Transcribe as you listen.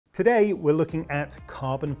Today we're looking at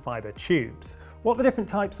carbon fibre tubes, what the different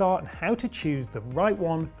types are and how to choose the right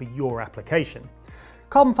one for your application.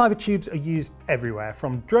 Carbon fibre tubes are used everywhere,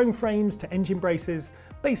 from drone frames to engine braces,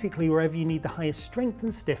 basically wherever you need the highest strength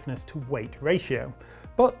and stiffness to weight ratio.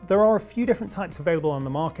 But there are a few different types available on the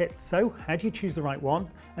market, so how do you choose the right one?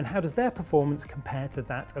 And how does their performance compare to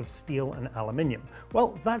that of steel and aluminium?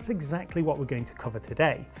 Well, that's exactly what we're going to cover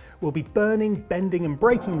today. We'll be burning, bending and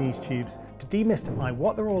breaking these tubes to demystify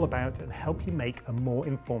what they're all about and help you make a more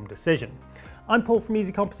informed decision. I'm Paul from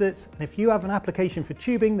Easy Composites, and if you have an application for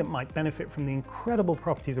tubing that might benefit from the incredible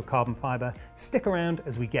properties of carbon fibre, stick around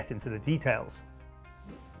as we get into the details.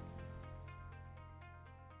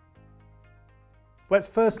 Let's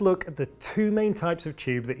first look at the two main types of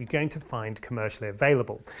tube that you're going to find commercially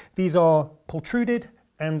available. These are pultruded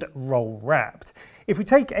and roll wrapped. If we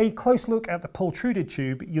take a close look at the pultruded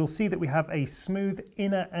tube, you'll see that we have a smooth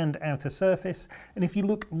inner and outer surface, and if you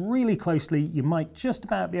look really closely, you might just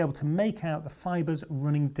about be able to make out the fibres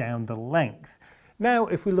running down the length. Now,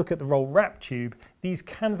 if we look at the roll wrap tube, these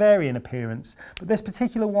can vary in appearance, but this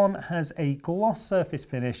particular one has a gloss surface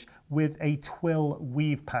finish with a twill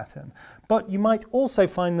weave pattern. But you might also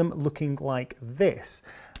find them looking like this.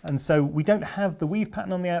 And so we don't have the weave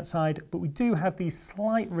pattern on the outside, but we do have these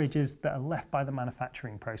slight ridges that are left by the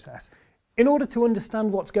manufacturing process. In order to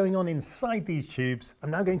understand what's going on inside these tubes,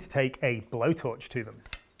 I'm now going to take a blowtorch to them.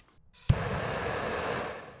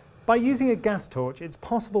 By using a gas torch, it's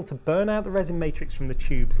possible to burn out the resin matrix from the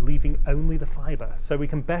tubes, leaving only the fibre, so we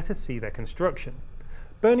can better see their construction.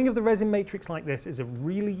 Burning of the resin matrix like this is a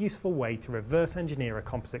really useful way to reverse engineer a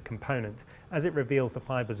composite component, as it reveals the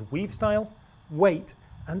fibre's weave style, weight,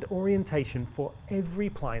 and orientation for every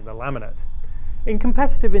ply in the laminate. In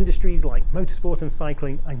competitive industries like motorsport and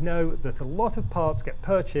cycling, I know that a lot of parts get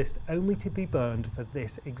purchased only to be burned for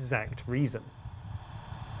this exact reason.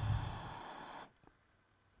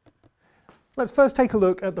 Let's first take a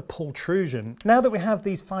look at the pultrusion. Now that we have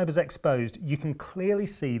these fibres exposed, you can clearly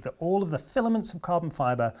see that all of the filaments of carbon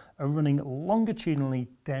fibre are running longitudinally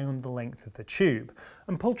down the length of the tube.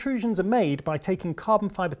 And pultrusions are made by taking carbon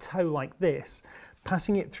fibre tow like this,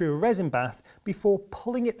 passing it through a resin bath before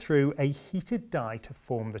pulling it through a heated die to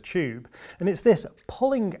form the tube. And it's this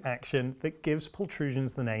pulling action that gives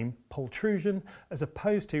pultrusions the name pultrusion, as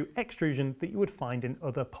opposed to extrusion that you would find in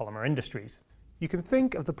other polymer industries. You can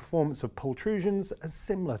think of the performance of pultrusions as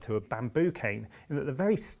similar to a bamboo cane, in that they're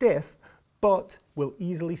very stiff, but will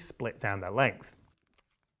easily split down their length.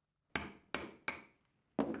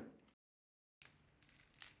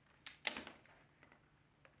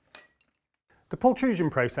 The pultrusion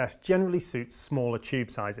process generally suits smaller tube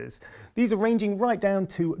sizes. These are ranging right down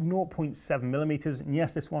to 0.7 millimeters, and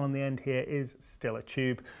yes, this one on the end here is still a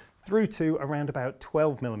tube, through to around about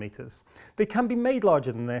 12 millimeters. They can be made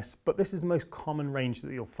larger than this, but this is the most common range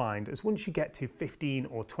that you'll find, as once you get to 15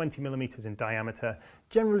 or 20 millimeters in diameter,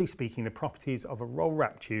 generally speaking, the properties of a roll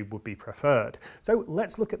wrap tube would be preferred. So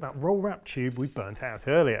let's look at that roll wrap tube we burnt out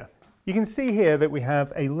earlier. You can see here that we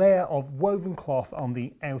have a layer of woven cloth on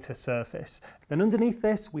the outer surface. Then underneath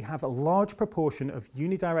this, we have a large proportion of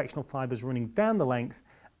unidirectional fibres running down the length,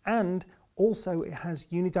 and also it has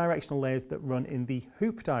unidirectional layers that run in the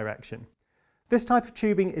hoop direction. This type of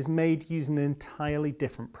tubing is made using an entirely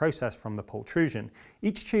different process from the pultrusion.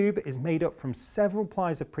 Each tube is made up from several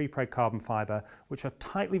plies of pre-preg carbon fibre, which are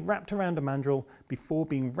tightly wrapped around a mandrel before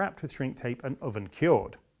being wrapped with shrink tape and oven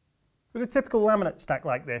cured. With a typical laminate stack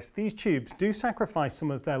like this, these tubes do sacrifice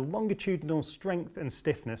some of their longitudinal strength and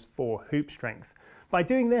stiffness for hoop strength. By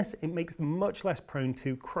doing this, it makes them much less prone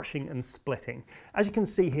to crushing and splitting. As you can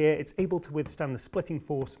see here, it's able to withstand the splitting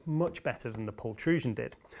force much better than the pultrusion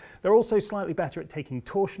did. They're also slightly better at taking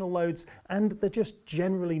torsional loads, and they're just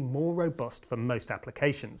generally more robust for most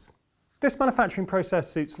applications. This manufacturing process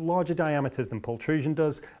suits larger diameters than pultrusion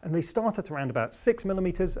does, and they start at around about 6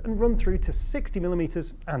 millimeters and run through to 60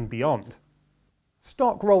 millimeters and beyond.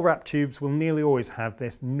 Stock roll wrap tubes will nearly always have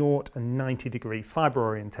this 0 and 90 degree fibre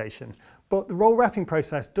orientation, but the roll wrapping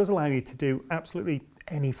process does allow you to do absolutely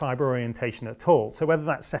any fibre orientation at all. So whether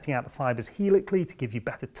that's setting out the fibres helically to give you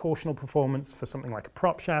better torsional performance for something like a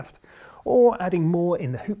prop shaft, or adding more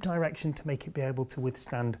in the hoop direction to make it be able to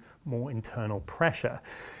withstand more internal pressure.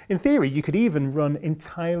 In theory, you could even run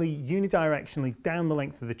entirely unidirectionally down the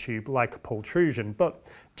length of the tube like a pultrusion, but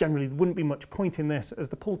generally there wouldn't be much point in this, as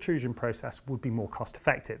the pultrusion process would be more cost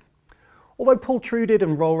effective. Although pultruded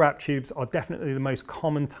and roll wrap tubes are definitely the most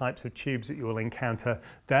common types of tubes that you will encounter,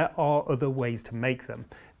 there are other ways to make them.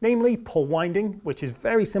 Namely pull winding, which is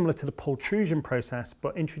very similar to the pultrusion process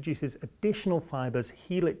but introduces additional fibres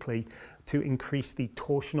helically to increase the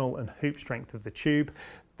torsional and hoop strength of the tube.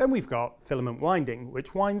 Then we've got filament winding,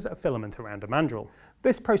 which winds a filament around a mandrel.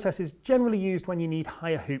 This process is generally used when you need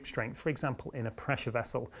higher hoop strength, for example in a pressure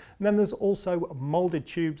vessel. And then there's also moulded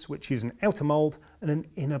tubes, which use an outer mould and an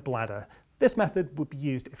inner bladder. This method would be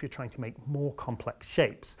used if you're trying to make more complex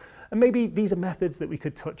shapes. And maybe these are methods that we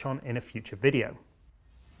could touch on in a future video.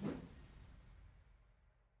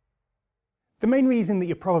 The main reason that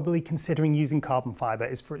you're probably considering using carbon fibre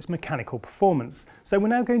is for its mechanical performance. So we're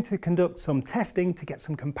now going to conduct some testing to get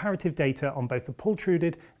some comparative data on both the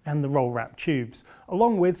pultruded and the roll wrap tubes,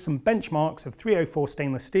 along with some benchmarks of 304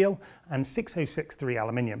 stainless steel and 6063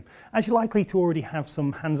 aluminium. As you're likely to already have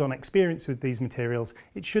some hands-on experience with these materials,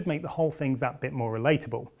 it should make the whole thing that bit more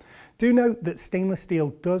relatable. Do note that stainless steel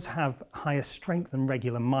does have higher strength than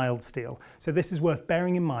regular mild steel, so this is worth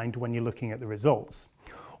bearing in mind when you're looking at the results.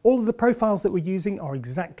 All of the profiles that we're using are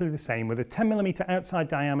exactly the same, with a 10mm outside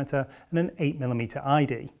diameter and an 8mm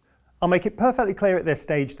ID. I'll make it perfectly clear at this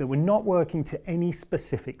stage that we're not working to any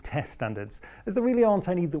specific test standards, as there really aren't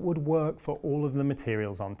any that would work for all of the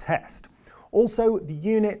materials on test. Also, the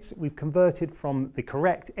units we've converted from the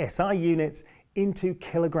correct SI units into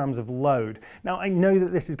kilograms of load. Now, I know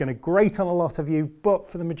that this is going to grate on a lot of you, but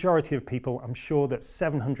for the majority of people, I'm sure that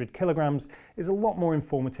 700 kilograms is a lot more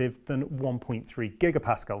informative than 1.3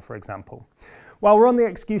 gigapascal, for example. While we're on the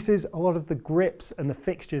excuses, a lot of the grips and the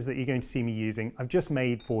fixtures that you're going to see me using, I've just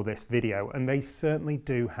made for this video, and they certainly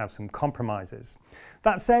do have some compromises.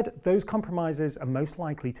 That said, those compromises are most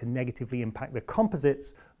likely to negatively impact the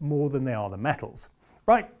composites more than they are the metals.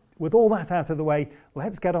 Right. With all that out of the way,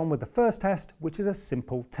 let's get on with the first test, which is a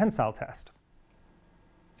simple tensile test.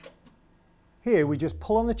 Here we just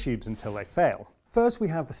pull on the tubes until they fail. First we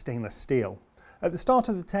have the stainless steel. At the start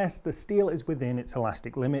of the test, the steel is within its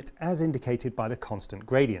elastic limit, as indicated by the constant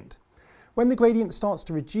gradient. When the gradient starts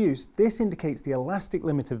to reduce, this indicates the elastic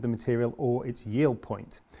limit of the material, or its yield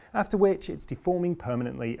point, after which it's deforming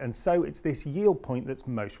permanently, and so it's this yield point that's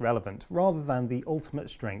most relevant, rather than the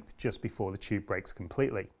ultimate strength just before the tube breaks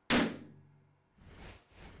completely.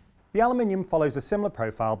 The aluminium follows a similar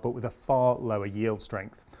profile, but with a far lower yield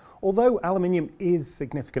strength. Although aluminium is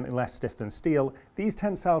significantly less stiff than steel, these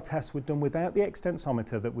tensile tests were done without the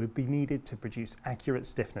extensometer that would be needed to produce accurate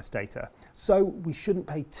stiffness data, so we shouldn't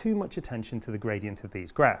pay too much attention to the gradient of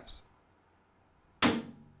these graphs.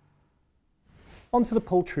 Onto the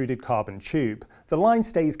pultruded carbon tube. The line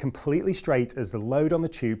stays completely straight as the load on the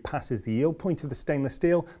tube passes the yield point of the stainless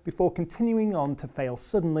steel before continuing on to fail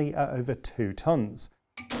suddenly at over 2 tons.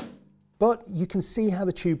 But you can see how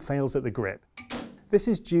the tube fails at the grip. This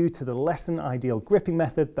is due to the less than ideal gripping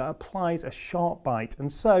method that applies a sharp bite, and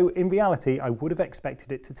so in reality I would have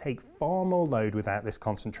expected it to take far more load without this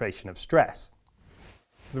concentration of stress.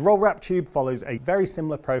 The roll wrap tube follows a very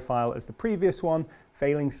similar profile as the previous one,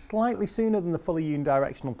 failing slightly sooner than the fully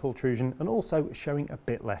unidirectional pultrusion and also showing a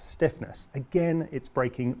bit less stiffness. Again, it's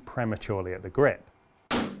breaking prematurely at the grip.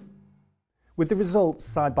 With the results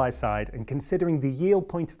side by side and considering the yield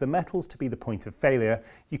point of the metals to be the point of failure,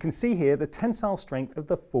 you can see here the tensile strength of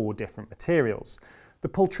the 4 different materials. The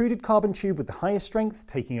pultruded carbon tube with the highest strength,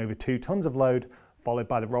 taking over 2 tons of load, followed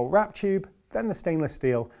by the roll wrap tube, then the stainless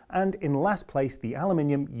steel, and in last place the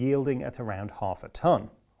aluminium, yielding at around half a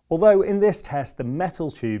ton. Although in this test the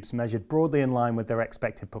metal tubes measured broadly in line with their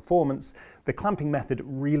expected performance, the clamping method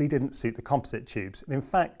really didn't suit the composite tubes and in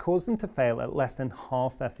fact caused them to fail at less than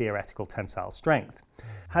half their theoretical tensile strength.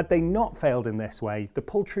 Had they not failed in this way, the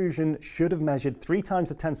pultrusion should have measured 3 times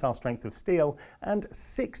the tensile strength of steel and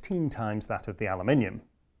 16 times that of the aluminium.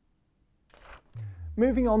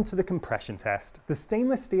 Moving on to the compression test, the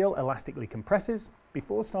stainless steel elastically compresses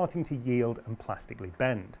before starting to yield and plastically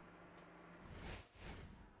bend.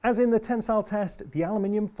 As in the tensile test, the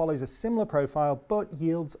aluminium follows a similar profile but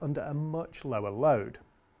yields under a much lower load.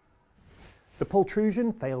 The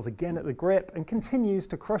pultrusion fails again at the grip and continues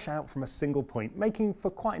to crush out from a single point, making for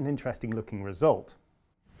quite an interesting looking result.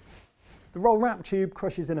 The roll wrap tube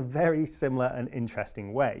crushes in a very similar and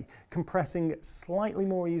interesting way, compressing slightly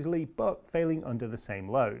more easily but failing under the same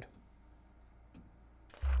load.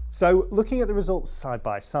 So looking at the results side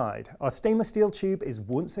by side, our stainless steel tube is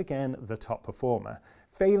once again the top performer,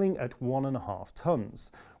 failing at 1.5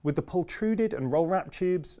 tons, with the pultruded and roll wrap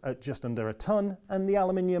tubes at just under a ton and the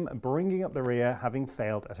aluminium bringing up the rear having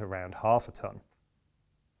failed at around half a ton.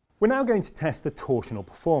 We're now going to test the torsional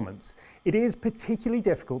performance. It is particularly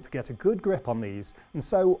difficult to get a good grip on these, and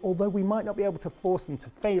so although we might not be able to force them to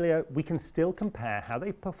failure, we can still compare how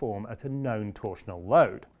they perform at a known torsional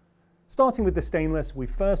load. Starting with the stainless, we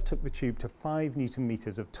first took the tube to 5 Newton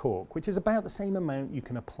meters of torque, which is about the same amount you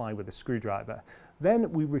can apply with a screwdriver.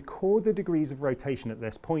 Then we record the degrees of rotation at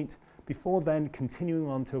this point, before then continuing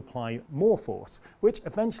on to apply more force, which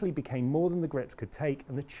eventually became more than the grips could take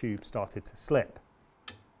and the tube started to slip.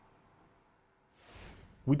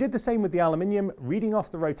 We did the same with the aluminium, reading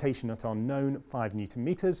off the rotation at our known 5 Newton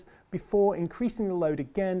meters, before increasing the load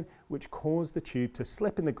again, which caused the tube to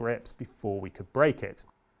slip in the grips before we could break it.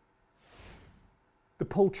 The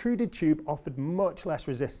Pultruded tube offered much less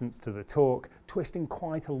resistance to the torque, twisting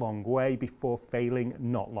quite a long way before failing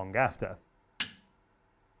not long after.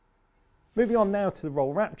 Moving on now to the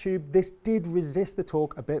roll wrap tube, this did resist the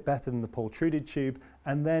torque a bit better than the Pultruded tube,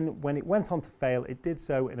 and then when it went on to fail, it did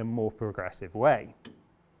so in a more progressive way.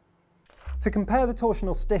 To compare the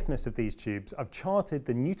torsional stiffness of these tubes, I've charted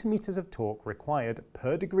the Newton meters of torque required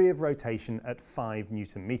per degree of rotation at 5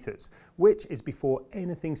 Newton meters, which is before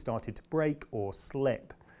anything started to break or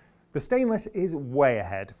slip. The stainless is way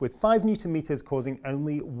ahead, with 5 Newton meters causing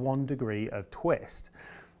only 1 degree of twist.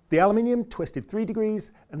 The aluminium twisted 3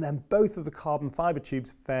 degrees, and then both of the carbon fibre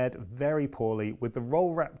tubes fared very poorly, with the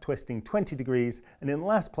roll wrap twisting 20 degrees, and in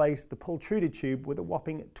last place the Pultruded tube with a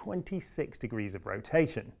whopping 26 degrees of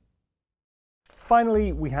rotation.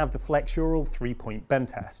 Finally, we have the flexural 3-point bend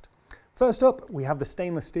test. First up, we have the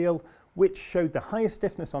stainless steel, which showed the highest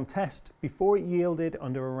stiffness on test before it yielded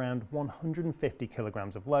under around 150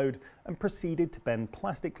 kilograms of load and proceeded to bend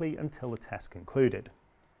plastically until the test concluded.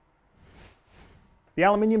 The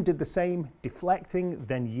aluminium did the same, deflecting,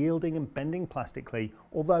 then yielding and bending plastically,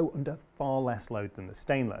 although under far less load than the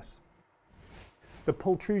stainless. The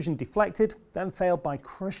pultrusion deflected, then failed by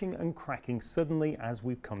crushing and cracking suddenly, as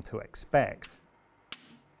we've come to expect.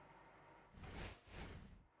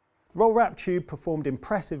 The roll wrap tube performed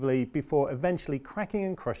impressively before eventually cracking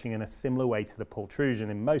and crushing in a similar way to the pultrusion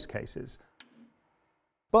in most cases.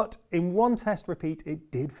 But in one test repeat,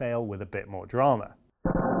 it did fail with a bit more drama.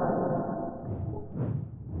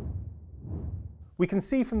 We can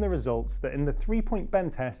see from the results that in the 3-point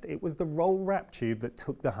bend test, it was the roll wrap tube that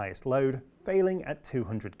took the highest load, failing at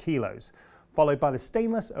 200 kilos, followed by the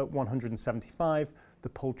stainless at 175, the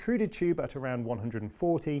Pultruded tube at around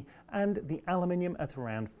 140, and the aluminium at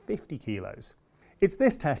around 50 kilos. It's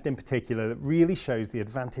this test in particular that really shows the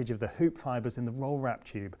advantage of the hoop fibres in the roll wrap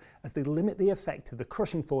tube, as they limit the effect of the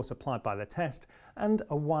crushing force applied by the test, and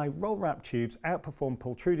are why roll wrap tubes outperform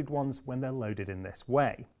Pultruded ones when they're loaded in this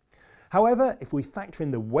way. However, if we factor in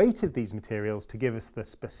the weight of these materials to give us the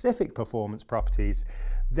specific performance properties,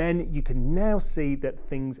 then you can now see that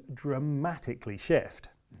things dramatically shift.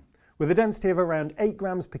 With a density of around 8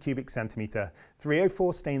 grams per cubic centimetre,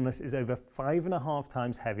 304 stainless is over 5.5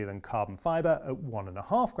 times heavier than carbon fibre at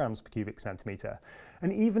 1.5 grams per cubic centimetre,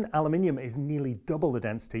 and even aluminium is nearly double the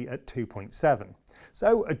density at 2.7.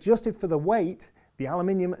 So, adjusted for the weight, the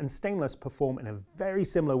aluminium and stainless perform in a very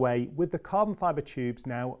similar way, with the carbon fibre tubes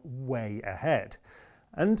now way ahead.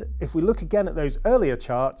 And if we look again at those earlier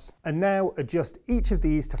charts, and now adjust each of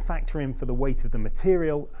these to factor in for the weight of the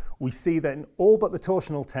material, we see that in all but the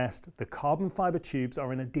torsional test, the carbon fibre tubes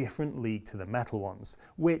are in a different league to the metal ones,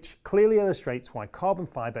 which clearly illustrates why carbon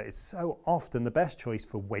fibre is so often the best choice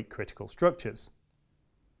for weight critical structures.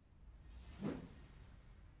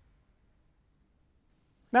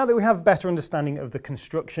 Now that we have a better understanding of the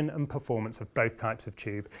construction and performance of both types of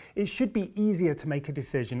tube, it should be easier to make a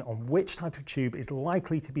decision on which type of tube is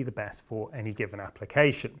likely to be the best for any given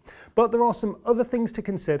application. But there are some other things to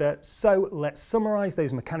consider, so let's summarise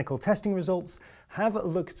those mechanical testing results, have a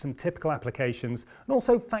look at some typical applications, and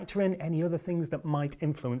also factor in any other things that might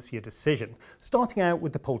influence your decision, starting out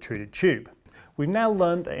with the Pultruded tube. We've now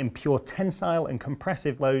learned that in pure tensile and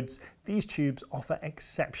compressive loads, these tubes offer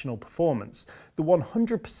exceptional performance. The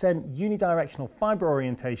 100% unidirectional fibre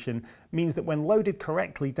orientation means that when loaded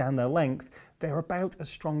correctly down their length, they're about as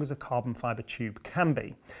strong as a carbon fibre tube can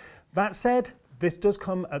be. That said, this does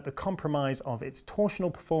come at the compromise of its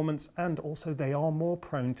torsional performance, and also they are more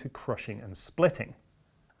prone to crushing and splitting.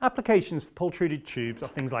 Applications for Pultruded tubes are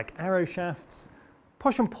things like arrow shafts,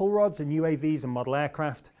 push and pull rods in UAVs and model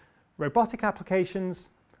aircraft, robotic applications,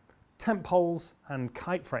 tent poles and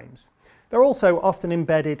kite frames. They're also often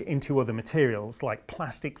embedded into other materials like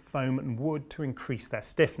plastic, foam and wood to increase their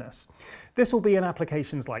stiffness. This will be in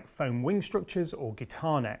applications like foam wing structures or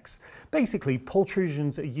guitar necks. Basically,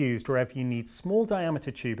 pultrusions are used wherever you need small diameter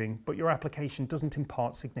tubing, but your application doesn't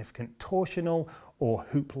impart significant torsional or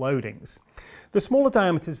hoop loadings. The smaller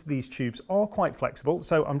diameters of these tubes are quite flexible,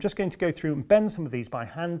 so I'm just going to go through and bend some of these by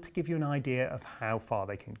hand to give you an idea of how far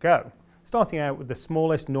they can go. starting out with the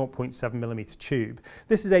smallest 0.7mm tube.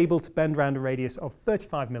 This is able to bend around a radius of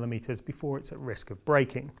 35mm before it's at risk of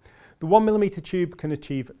breaking. The 1mm tube can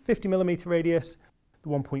achieve 50mm radius, the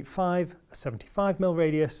 1.5 a 75mm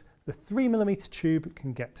radius, the 3mm tube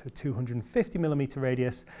can get to a 250mm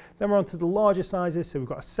radius. Then we're on to the larger sizes, so we've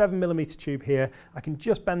got a 7mm tube here. I can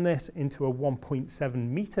just bend this into a 1.7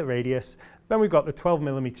 meter radius. Then we've got the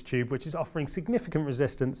 12mm tube, which is offering significant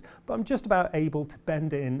resistance, but I'm just about able to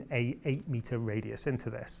bend in a 8 meter radius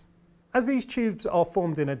into this. As these tubes are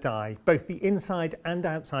formed in a die, both the inside and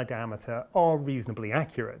outside diameter are reasonably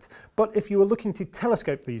accurate. But if you were looking to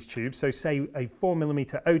telescope these tubes, so say a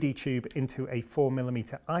 4mm OD tube into a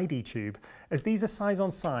 4mm ID tube, as these are size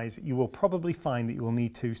on size, you will probably find that you will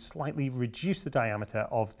need to slightly reduce the diameter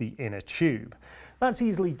of the inner tube. That's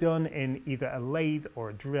easily done in either a lathe or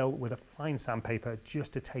a drill with a fine sandpaper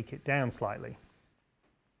just to take it down slightly.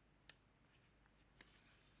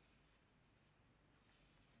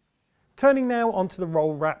 Turning now onto the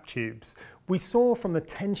roll wrap tubes. We saw from the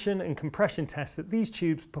tension and compression tests that these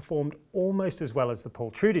tubes performed almost as well as the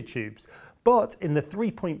Pultruded tubes, but in the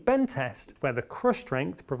 3-point bend test, where the crush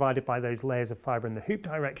strength provided by those layers of fibre in the hoop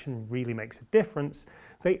direction really makes a difference,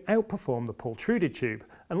 they outperform the Pultruded tube.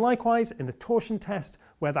 And likewise in the torsion test,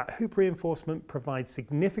 where that hoop reinforcement provides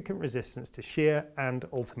significant resistance to shear and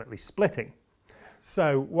ultimately splitting.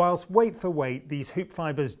 So, whilst weight for weight, these hoop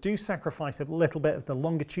fibres do sacrifice a little bit of the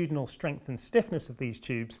longitudinal strength and stiffness of these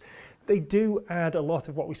tubes, they do add a lot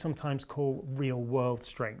of what we sometimes call real-world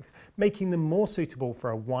strength, making them more suitable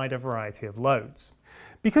for a wider variety of loads.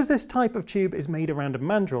 Because this type of tube is made around a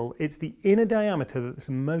mandrel, it's the inner diameter that's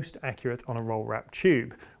most accurate on a roll wrap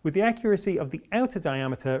tube, with the accuracy of the outer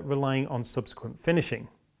diameter relying on subsequent finishing.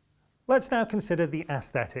 Let's now consider the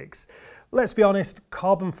aesthetics. Let's be honest,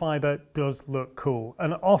 carbon fibre does look cool,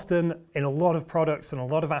 and often in a lot of products and a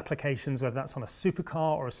lot of applications, whether that's on a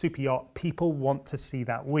supercar or a super yacht, people want to see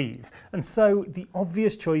that weave. And so the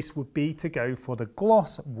obvious choice would be to go for the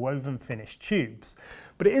gloss woven finish tubes.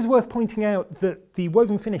 But it is worth pointing out that the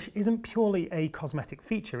woven finish isn't purely a cosmetic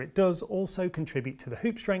feature. It does also contribute to the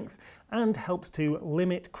hoop strength and helps to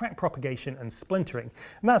limit crack propagation and splintering.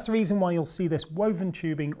 And that's the reason why you'll see this woven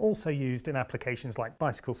tubing also used in applications like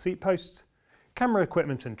bicycle seat posts, camera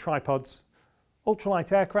equipment and tripods,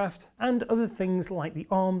 ultralight aircraft, and other things like the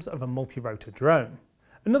arms of a multi-rotor drone.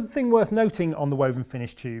 Another thing worth noting on the woven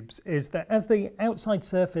finish tubes is that as the outside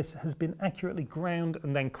surface has been accurately ground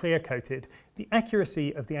and then clear coated, the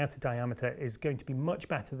accuracy of the outer diameter is going to be much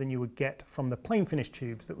better than you would get from the plain finish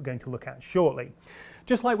tubes that we're going to look at shortly.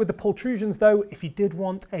 Just like with the pultrusions though, if you did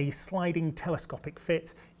want a sliding telescopic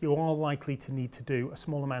fit, you are likely to need to do a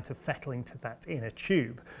small amount of fettling to that inner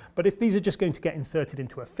tube. But if these are just going to get inserted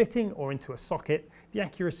into a fitting or into a socket, the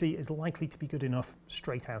accuracy is likely to be good enough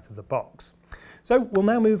straight out of the box. So we'll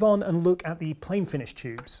now move on and look at the plain finish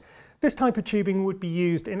tubes. This type of tubing would be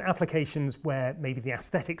used in applications where maybe the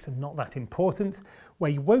aesthetics are not that important, where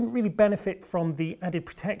you won't really benefit from the added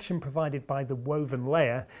protection provided by the woven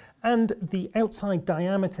layer, and the outside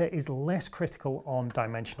diameter is less critical on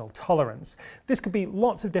dimensional tolerance. This could be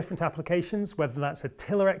lots of different applications, whether that's a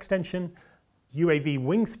tiller extension, UAV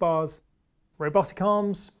wing spars, robotic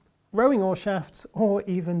arms, rowing oar shafts, or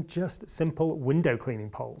even just simple window cleaning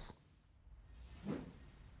poles.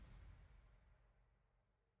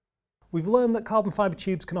 We've learned that carbon fibre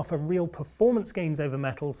tubes can offer real performance gains over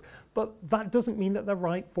metals, but that doesn't mean that they're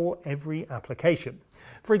right for every application.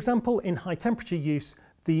 For example, in high temperature use,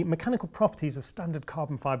 the mechanical properties of standard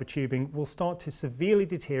carbon fibre tubing will start to severely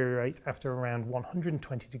deteriorate after around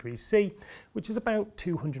 120 degrees C, which is about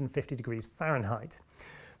 250 degrees Fahrenheit.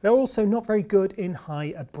 They're also not very good in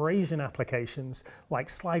high abrasion applications, like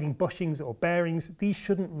sliding bushings or bearings. These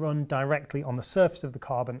shouldn't run directly on the surface of the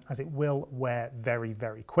carbon as it will wear very,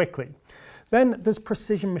 very quickly. Then there's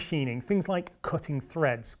precision machining, things like cutting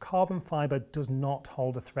threads. Carbon fibre does not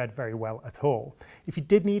hold a thread very well at all. If you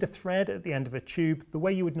did need a thread at the end of a tube, the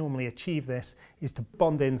way you would normally achieve this is to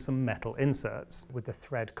bond in some metal inserts with the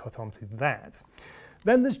thread cut onto that.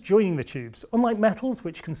 Then there's joining the tubes. Unlike metals,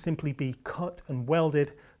 which can simply be cut and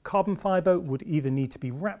welded, carbon fibre would either need to be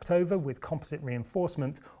wrapped over with composite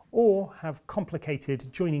reinforcement or have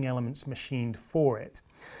complicated joining elements machined for it.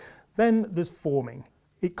 Then there's forming.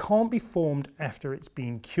 It can't be formed after it's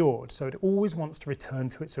been cured, so it always wants to return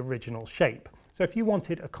to its original shape. So if you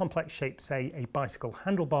wanted a complex shape, say a bicycle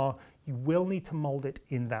handlebar, you will need to mould it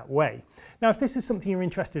in that way. Now, if this is something you're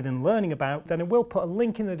interested in learning about, then I will put a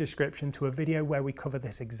link in the description to a video where we cover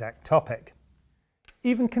this exact topic.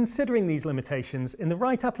 Even considering these limitations, in the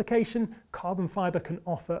right application, carbon fibre can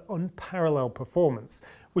offer unparalleled performance,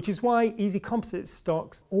 which is why Easy Composites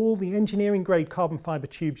stocks all the engineering grade carbon fibre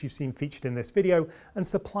tubes you've seen featured in this video and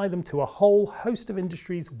supply them to a whole host of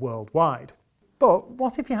industries worldwide. But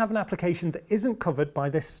what if you have an application that isn't covered by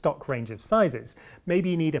this stock range of sizes? Maybe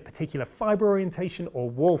you need a particular fibre orientation or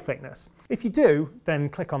wall thickness. If you do, then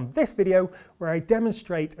click on this video where I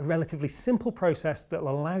demonstrate a relatively simple process that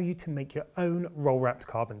will allow you to make your own roll-wrapped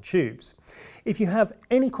carbon tubes. If you have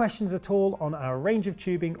any questions at all on our range of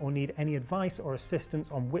tubing or need any advice or assistance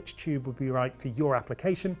on which tube would be right for your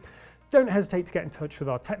application, don't hesitate to get in touch with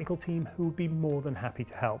our technical team who would be more than happy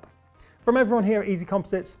to help. From everyone here at Easy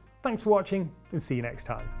Composites, thanks for watching and see you next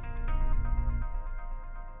time.